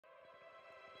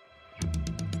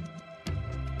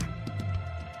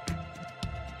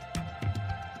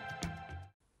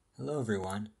Hello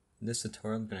everyone, in this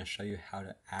tutorial I'm going to show you how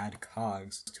to add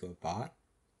cogs to a bot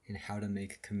and how to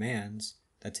make commands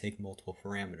that take multiple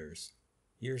parameters.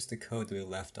 Here's the code that we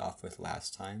left off with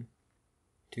last time.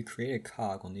 To create a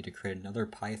cog, we'll need to create another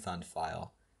Python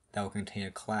file that will contain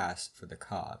a class for the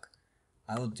cog.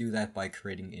 I will do that by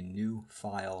creating a new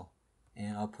file,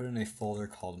 and I'll put in a folder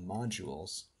called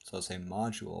modules. So I'll say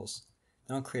modules,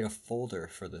 then I'll create a folder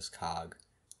for this cog.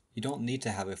 You don't need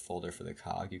to have a folder for the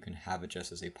cog, you can have it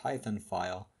just as a Python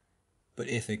file, but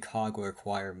if a cog will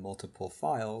require multiple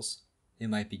files, it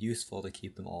might be useful to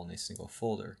keep them all in a single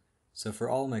folder. So for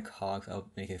all of my cogs,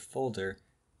 I'll make a folder,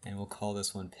 and we'll call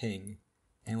this one ping,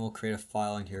 and we'll create a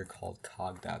file in here called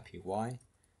cog.py.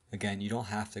 Again, you don't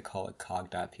have to call it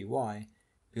cog.py, but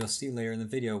you'll see later in the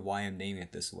video why I'm naming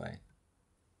it this way.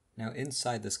 Now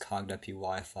inside this cog.py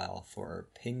file for our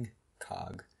ping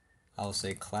cog, I'll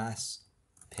say class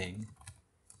ping,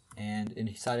 and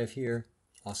inside of here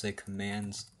I'll say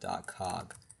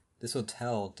commands.cog. This will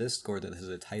tell Nextcord that this is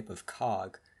a type of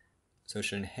cog, so it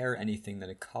should inherit anything that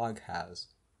a cog has.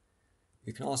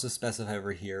 We can also specify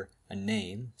over here a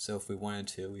name, so if we wanted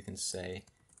to, we can say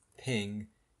ping.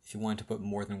 If you wanted to put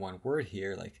more than one word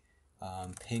here, like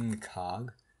ping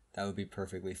cog, that would be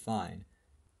perfectly fine.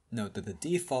 Note that the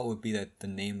default would be that the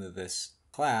name of this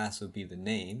class would be the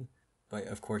name, but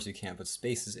of course you can't put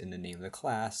spaces in the name of the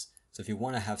class, so if you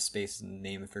want to have spaces in the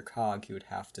name of your cog, you would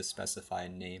have to specify a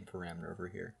name parameter over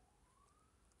here.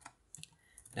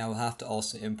 Now we'll have to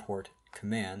also import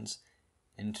commands,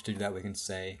 and to do that we can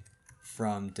say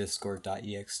from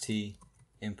nextcord.ext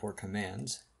import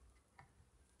commands.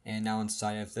 And now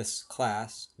inside of this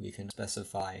class we can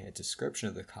specify a description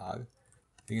of the cog.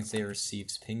 We can say it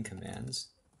receives ping commands.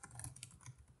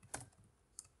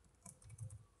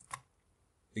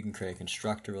 We can create a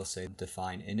constructor, we'll say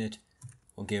define init.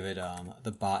 We'll give it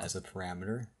the bot as a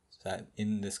parameter, so that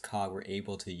in this cog we're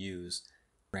able to use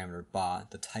parameter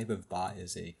bot. The type of bot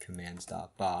is a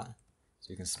commands.bot, so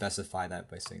you can specify that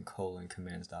by saying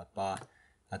commands.bot.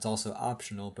 That's also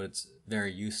optional, but it's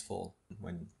very useful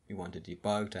when you want to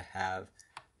debug to have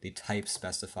the type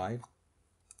specified.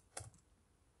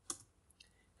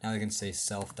 Now we can say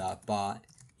self.bot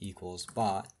equals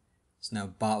bot. So now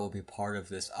bot will be part of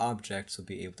this object, so we'll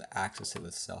be able to access it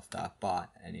with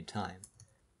self.bot at any time.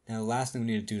 Now the last thing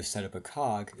we need to do to set up a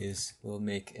cog is we'll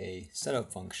make a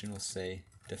setup function. We'll say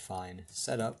define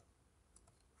setup,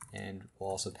 and we'll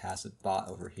also pass it bot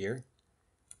over here.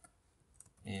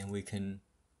 And we can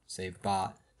say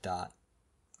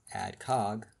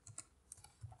bot.addCog,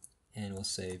 and we'll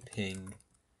say ping,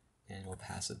 and we'll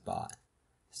pass it bot.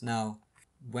 So now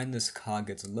when this cog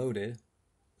gets loaded,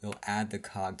 we'll add the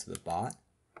cog to the bot,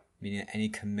 meaning that any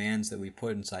commands that we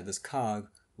put inside this cog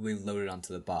will be loaded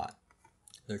onto the bot.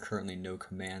 There are currently no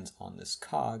commands on this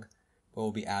cog, but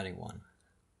we'll be adding one.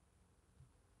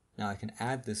 Now I can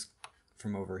add this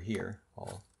from over here.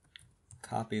 I'll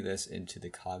copy this into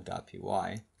the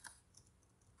cog.py,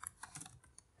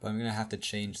 but I'm going to have to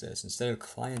change this. Instead of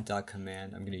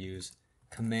client.command, I'm going to use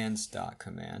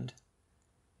commands.command.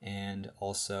 And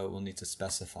also we'll need to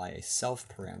specify a self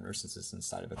parameter since it's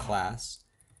inside of a class.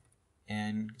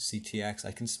 And ctx,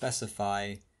 I can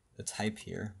specify the type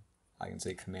here. I can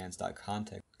say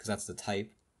commands.context because that's the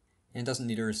type. And it doesn't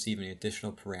need to receive any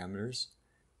additional parameters.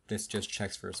 This just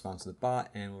checks for response to the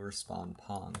bot and will respond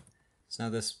pong. So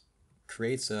now this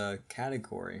creates a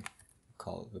category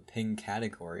called the ping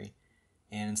category.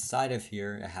 And inside of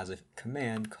here it has a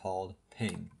command called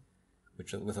ping,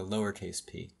 which with a lowercase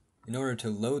p. In order to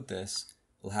load this,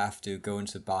 we'll have to go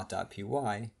into bot.py,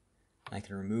 and I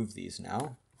can remove these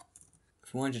now.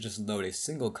 If we wanted to just load a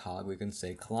single cog, we can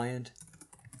say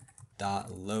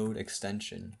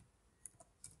client.loadExtension,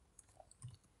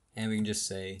 and we can just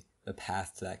say the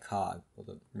path to that cog,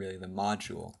 well, really the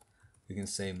module. We can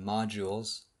say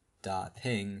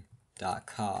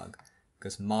modules.ping.cog,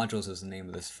 because modules is the name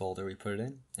of this folder we put it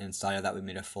in, and inside of that we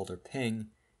made a folder ping,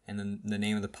 and then the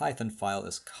name of the Python file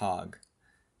is cog.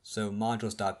 So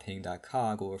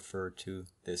modules.ping.cog will refer to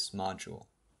this module.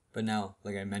 But now,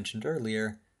 like I mentioned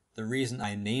earlier, the reason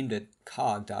I named it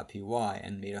cog.py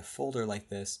and made a folder like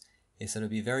this is that it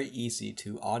would be very easy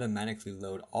to automatically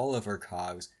load all of our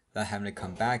cogs without having to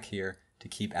come back here to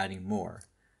keep adding more.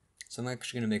 So I'm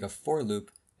actually going to make a for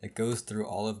loop that goes through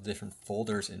all of the different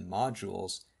folders in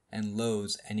modules and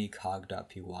loads any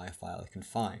cog.py file it can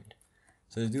find.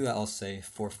 So to do that, I'll say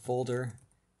for folder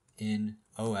in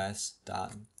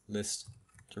os.list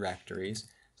directories.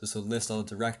 So this will list all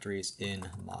the directories in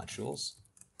modules.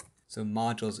 So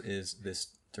modules is this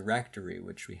directory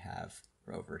which we have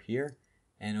over here,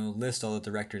 and it will list all the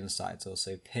directories inside. So it'll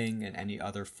say ping and any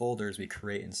other folders we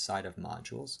create inside of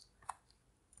modules.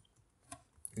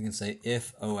 we can say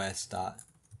if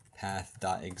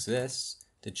os.path.exists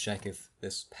to check if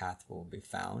this path will be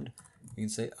found. We can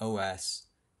say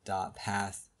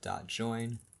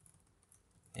os.path.join,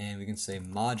 and we can say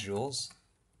modules,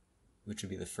 which would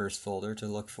be the first folder to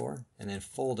look for, and then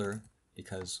folder,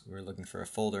 because we're looking for a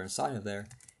folder inside of there.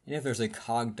 And if there's a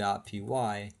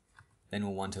cog.py, then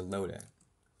we'll want to load it.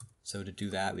 So to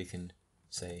do that, we can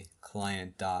say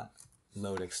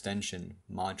client.load extension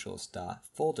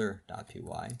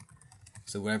modules.folder.py.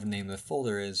 So whatever the name of the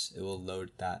folder is, it will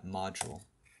load that module.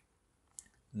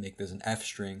 Make this an F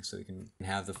string so we can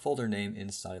have the folder name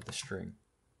inside of the string.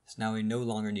 So now we no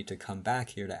longer need to come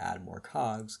back here to add more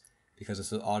cogs, because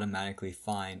this will automatically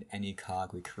find any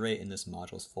cog we create in this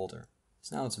modules folder.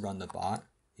 So now let's run the bot.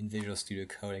 In Visual Studio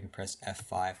Code, I can press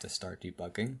F5 to start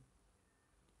debugging.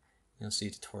 You'll see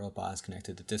tutorial bot is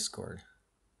connected to Discord.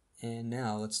 And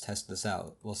now let's test this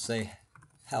out. We'll say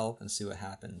help and see what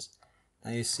happens.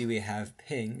 Now you see we have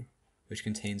ping, which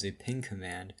contains a ping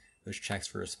command, which checks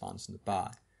for response in the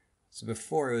bot. So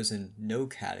before it was in no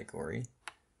category,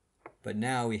 but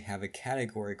now we have a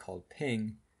category called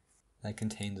ping that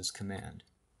contains this command.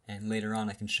 And later on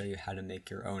I can show you how to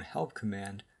make your own help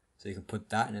command so you can put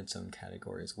that in its own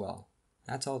category as well.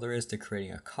 That's all there is to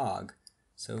creating a cog.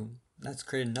 So let's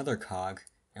create another cog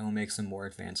and we'll make some more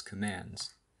advanced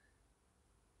commands.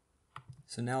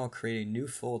 So now I'll create a new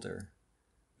folder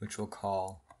which we'll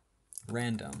call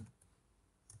random.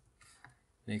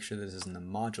 Make sure this is in the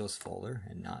modules folder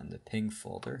and not in the ping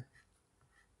folder.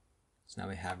 So now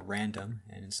we have random,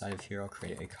 and inside of here I'll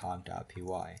create a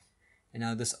cog.py. And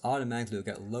now this automatically will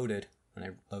get loaded when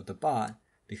I load the bot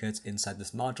because it's inside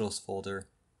this modules folder,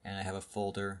 and I have a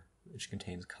folder which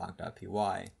contains cog.py,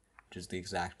 which is the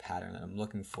exact pattern that I'm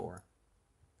looking for.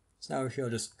 So now over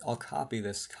here I'll copy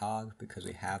this cog because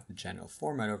we have the general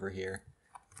format over here.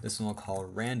 This one we'll call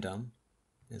random.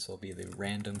 This will be the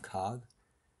random cog.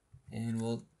 And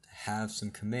we'll have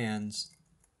some commands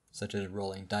such as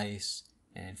rolling dice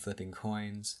and flipping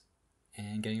coins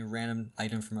and getting a random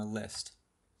item from a list.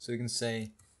 So we can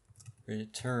say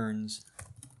returns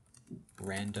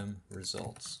random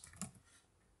results.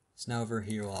 So now over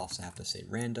here we'll also have to say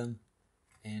random,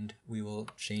 and we will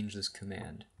change this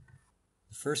command.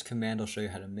 The first command I'll show you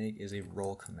how to make is a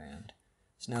roll command.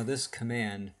 So now this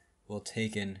command will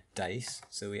take in dice,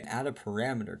 so we add a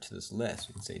parameter to this list.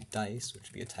 We can say dice, which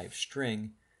would be a type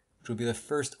string, which will be the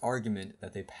first argument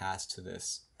that they pass to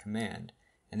this command.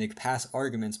 And they pass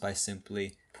arguments by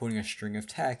simply putting a string of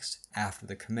text after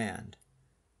the command.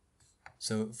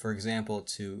 So for example,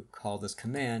 to call this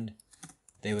command,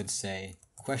 they would say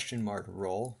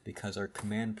 $roll, because our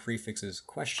command prefix is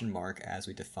 $, as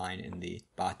we define in the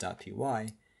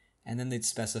bot.py, and then they'd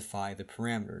specify the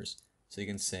parameters. So you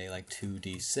can say like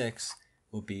 2d6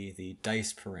 will be the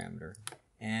dice parameter.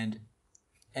 And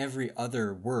every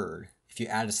other word, if you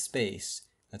add a space,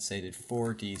 let's say did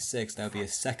 4d6, that would be a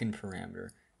second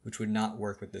parameter, which would not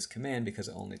work with this command because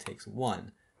it only takes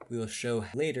one. We will show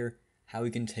later how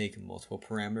we can take multiple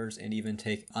parameters and even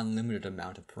take unlimited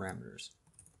amount of parameters.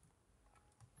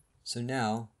 So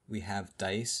now we have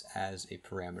dice as a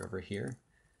parameter over here.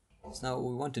 So now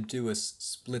what we want to do is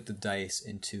split the dice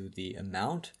into the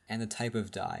amount and the type of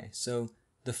die. So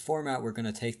the format we're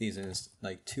going to take these in is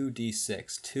like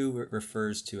 2d6. 2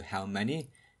 refers to how many,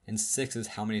 and 6 is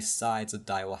how many sides a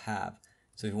die will have.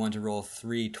 So if you want to roll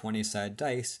 3 20-sided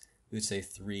dice, we would say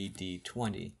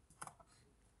 3d20.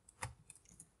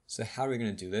 So how are we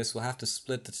going to do this? We'll have to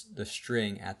split the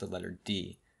string at the letter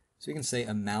D. So we can say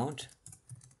amount,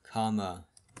 comma,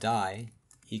 die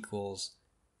equals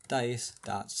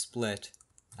dice.split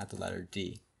at the letter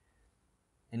D.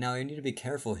 And now you need to be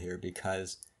careful here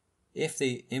because if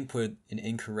they input an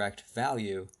incorrect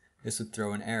value, this would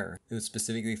throw an error. It would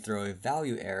specifically throw a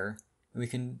value error, and we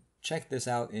can check this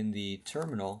out in the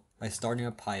terminal by starting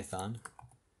up Python.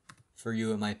 For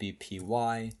you it might be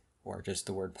py or just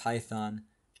the word Python.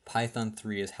 Python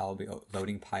 3 is how I'll be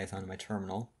loading Python in my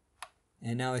terminal.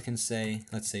 And now I can say,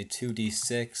 let's say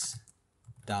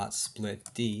 2d6.split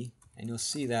D, and you'll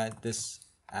see that this,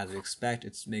 as we expect,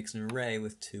 it makes an array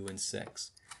with 2 and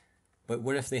 6. But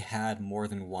what if they had more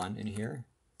than 1 in here?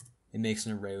 It makes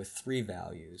an array with 3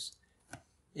 values.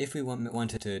 If we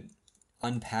wanted to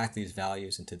unpack these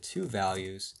values into 2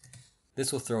 values,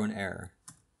 this will throw an error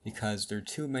because there are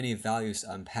too many values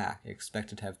to unpack. It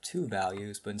expected to have 2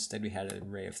 values, but instead we had an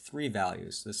array of 3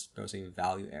 values. This throws a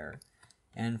value error.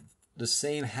 And the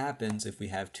same happens if we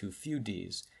have too few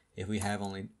Ds. If we have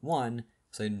only 1,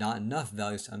 so not enough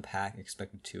values to unpack,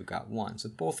 expected 2 got 1. So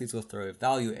both these will throw a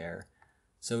value error.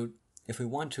 So if we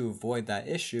want to avoid that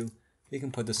issue, we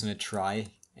can put this in a try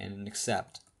and an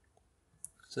except.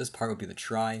 So this part would be the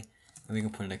try, and we can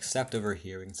put an except over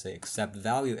here. We can say except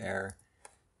value error,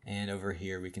 and over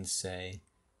here we can say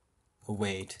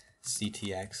await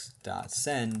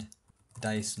ctx.send,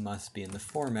 dice must be in the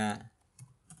format,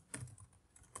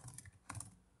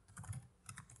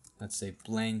 let's say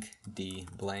blank d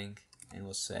blank, and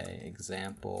we'll say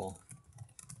example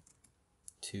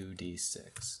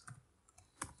 2d6,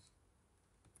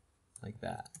 like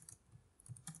that.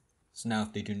 So now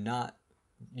if they do not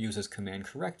use this command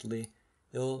correctly,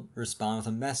 it'll respond with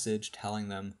a message telling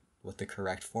them what the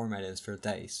correct format is for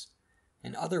dice.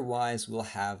 And otherwise, we'll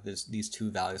have these two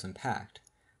values unpacked.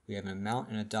 We have an amount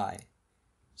and a die.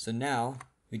 So now,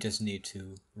 we just need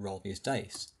to roll these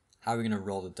dice. How are we going to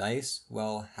roll the dice?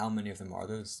 Well, how many of them are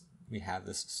those? We have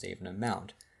this saved an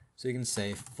amount. So we can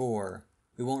say for,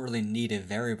 we won't really need a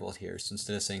variable here, so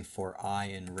instead of saying for I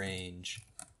in range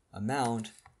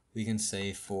amount, we can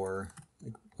say for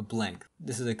a blank.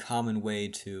 This is a common way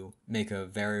to make a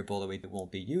variable that we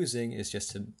won't be using, is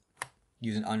just to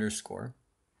use an underscore.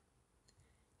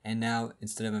 And now,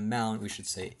 instead of amount, we should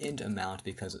say int amount,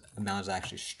 because amount is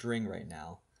actually string right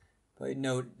now. But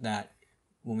note that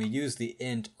when we use the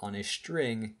int on a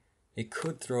string, it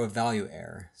could throw a value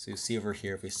error. So you see over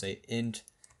here, if we say int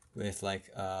with like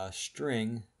a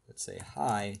string, let's say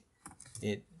hi,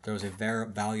 it throws a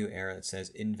value error that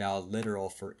says invalid literal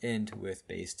for int with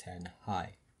base 10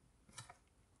 hi.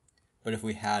 But if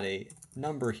we had a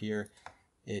number here,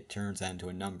 it turns that into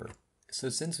a number. So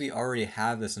since we already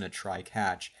have this in a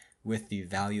try-catch with the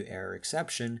value error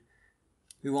exception,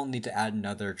 we won't need to add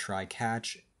another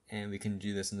try-catch, and we can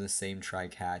do this in the same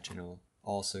try-catch, and it'll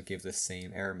also give the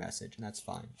same error message, and that's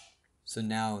fine. So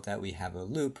now that we have a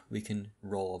loop, we can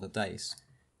roll all the dice.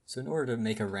 So in order to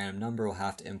make a random number, we'll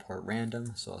have to import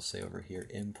random. So I'll say over here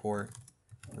import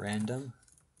random.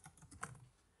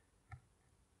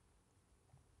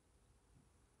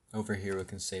 Over here we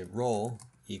can say roll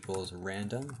equals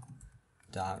random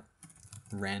dot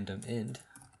random int,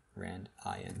 rand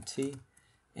int,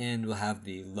 and we'll have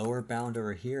the lower bound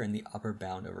over here and the upper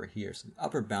bound over here. So the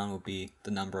upper bound will be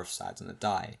the number of sides on the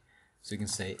die. So you can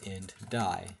say int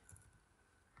die.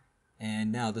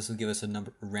 And now this will give us a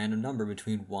random number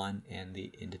between 1 and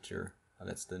the integer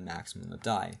that's the maximum of the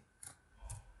die.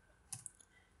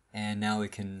 And now we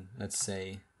can, let's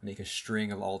say, make a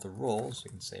string of all the rolls.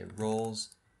 We can say rolls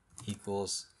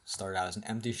equals, start out as an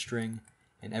empty string,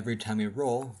 and every time we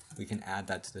roll, we can add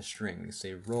that to the string. We can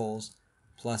say rolls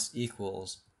plus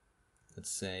equals, let's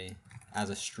say,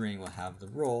 as a string we'll have the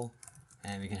roll,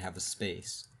 and we can have a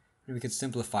space. And we could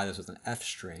simplify this with an f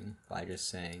string by just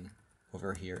saying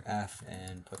over here f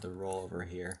and put the roll over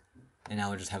here, and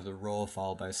now we just have the roll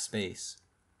followed by a space.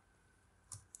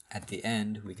 At the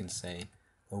end, we can say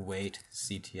await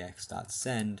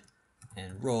ctx.send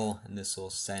and roll, and this will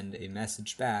send a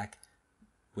message back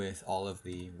with all of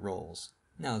the rolls.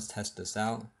 Now let's test this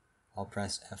out. I'll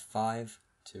press F5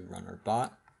 to run our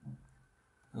bot.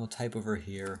 And we'll type over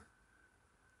here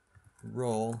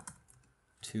roll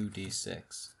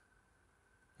 2d6.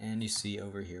 And you see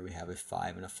over here we have a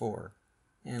 5 and a 4.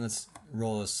 And let's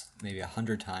roll this maybe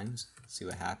 100 times, see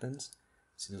what happens.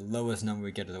 See, the lowest number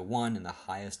we get is a 1 and the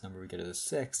highest number we get is a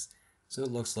 6. So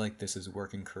it looks like this is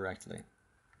working correctly.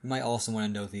 You might also want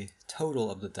to know the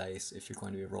total of the dice if you're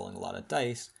going to be rolling a lot of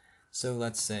dice. So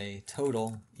let's say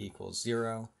total equals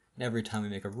 0, and every time we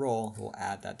make a roll, we'll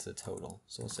add that to the total.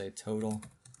 So we'll say total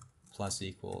plus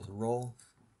equals roll,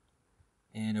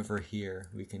 and over here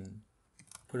we can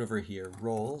put over here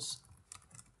rolls,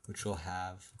 which will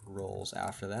have rolls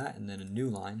after that, and then a new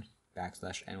line,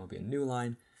 \n will be a new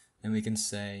line, and we can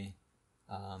say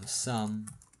sum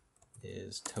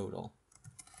is total.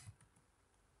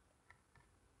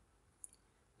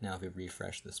 Now if we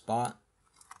refresh this bot,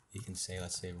 we can say,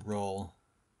 let's say roll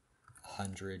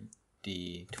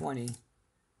 100d20,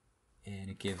 and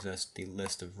it gives us the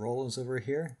list of rolls over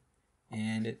here,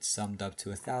 and it summed up to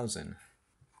 1,000.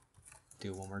 Do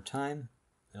it one more time,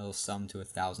 it'll sum to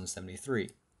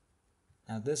 1,073.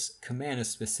 Now this command is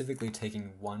specifically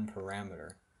taking one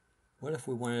parameter. What if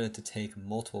we wanted it to take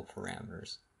multiple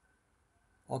parameters?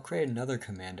 I'll create another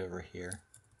command over here,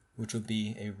 which will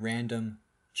be a random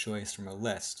choice from a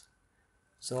list.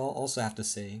 So I'll also have to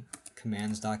say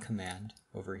commands.command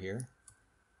over here,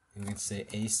 and we can say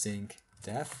async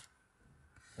def.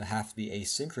 It'll have to be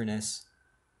asynchronous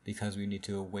because we need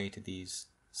to await these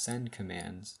send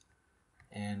commands,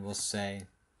 and we'll say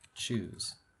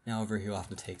choose. Now over here we'll have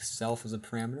to take self as a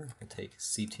parameter. We'll take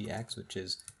ctx, which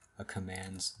is a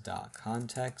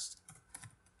commands.context,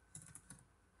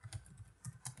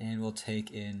 and we'll take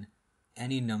in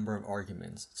any number of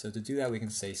arguments. So to do that we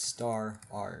can say star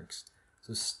args.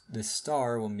 So this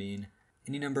star will mean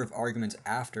any number of arguments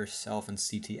after self and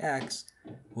ctx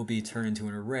will be turned into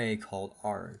an array called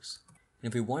args. And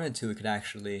if we wanted to, we could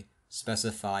actually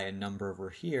specify a number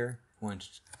over here. We wanted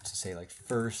to say like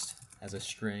first as a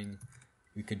string.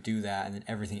 We could do that, and then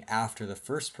everything after the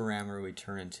first parameter we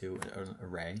turn into an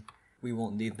array. We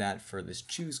won't need that for this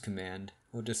choose command.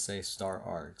 We'll just say star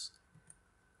args.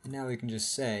 And now we can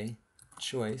just say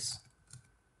choice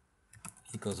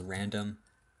equals random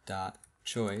dot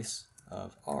choice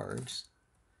of args,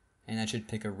 and that should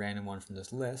pick a random one from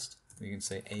this list. We can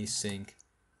say async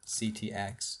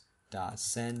ctx dot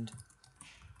send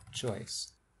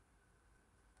choice.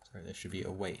 Sorry, there should be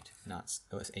await, not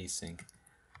async.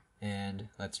 And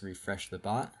let's refresh the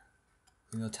bot.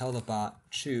 And we'll tell the bot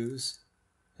choose,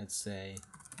 let's say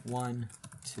 1,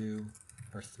 2,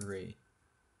 or 3.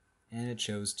 And it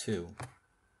chose 2.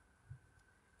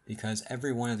 Because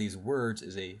every one of these words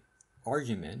is a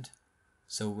argument,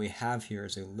 so what we have here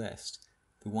is a list.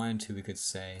 If we wanted to, we could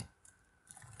say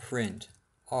print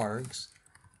args,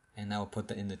 and that will put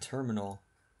in the terminal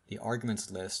the arguments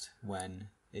list when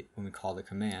we call the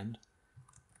command.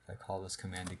 If I call this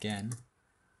command again,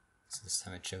 so this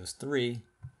time it chose 3,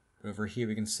 but over here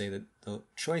we can say that the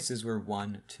choices were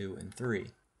 1, 2, and 3.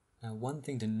 Now one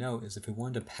thing to note is if we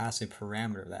wanted to pass a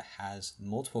parameter that has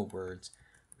multiple words,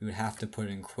 we would have to put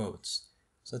it in quotes.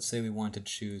 So let's say we want to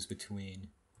choose between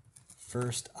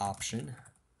first option.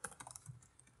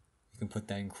 You can put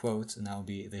that in quotes, and that will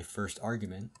be the first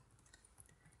argument.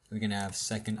 We can have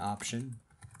second option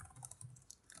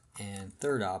and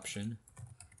third option,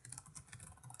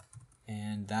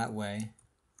 and that way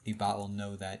the bot will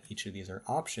know that each of these are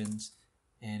options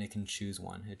and it can choose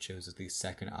one. It chooses the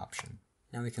second option.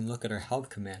 Now we can look at our help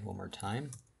command one more time.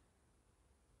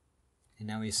 And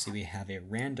now we see we have a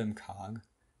random cog,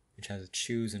 which has a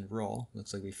choose and roll.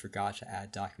 Looks like we forgot to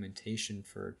add documentation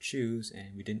for choose,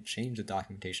 and we didn't change the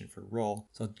documentation for roll.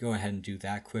 So I'll go ahead and do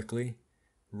that quickly.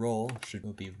 Roll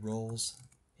should be rolls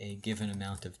a given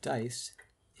amount of dice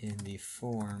in the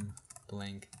form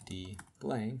blank d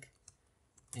blank.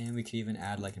 And we can even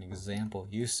add like an example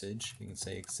usage. We can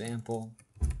say example,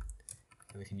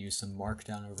 and we can use some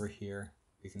markdown over here.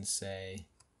 We can say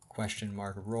question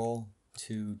mark roll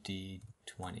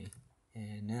 2d20.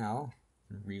 And now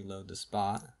reload this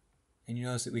bot, and you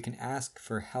notice that we can ask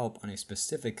for help on a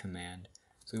specific command.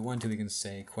 So we want to, we can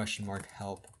say question mark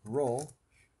help roll,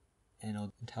 and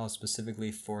it'll tell us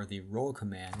specifically for the roll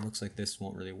command. It looks like this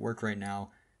won't really work right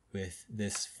now with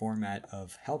this format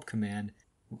of help command.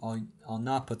 I'll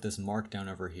not put this markdown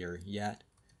over here yet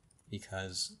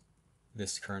because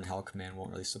this current help command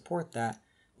won't really support that.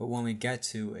 But when we get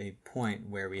to a point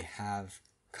where we have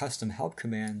custom help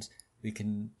commands, we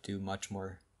can do much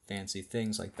more fancy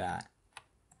things like that.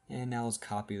 And now let's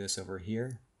copy this over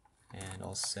here, and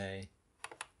I'll say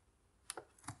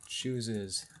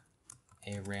chooses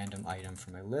a random item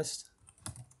from a list,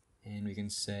 and we can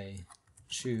say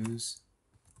choose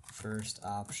first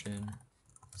option,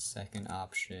 second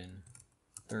option,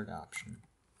 third option.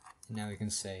 And now we can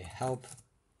say help.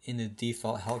 In the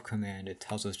default help command, it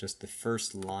tells us just the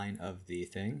first line of the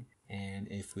thing, and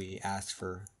if we ask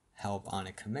for help on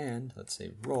a command, let's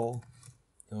say roll,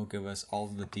 it will give us all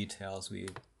of the details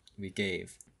we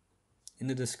gave. In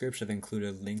the description, I've included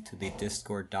a link to the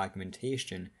Discord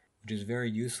documentation, which is very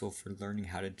useful for learning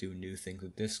how to do new things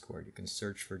with Discord. You can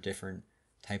search for different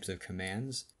types of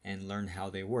commands and learn how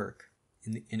they work.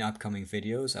 In upcoming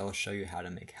videos, I will show you how to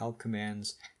make help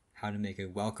commands, how to make a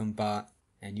welcome bot,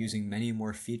 and using many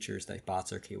more features that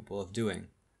bots are capable of doing.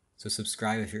 So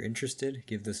subscribe if you're interested,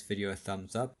 give this video a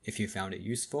thumbs up if you found it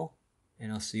useful,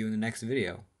 and I'll see you in the next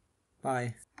video.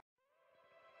 Bye!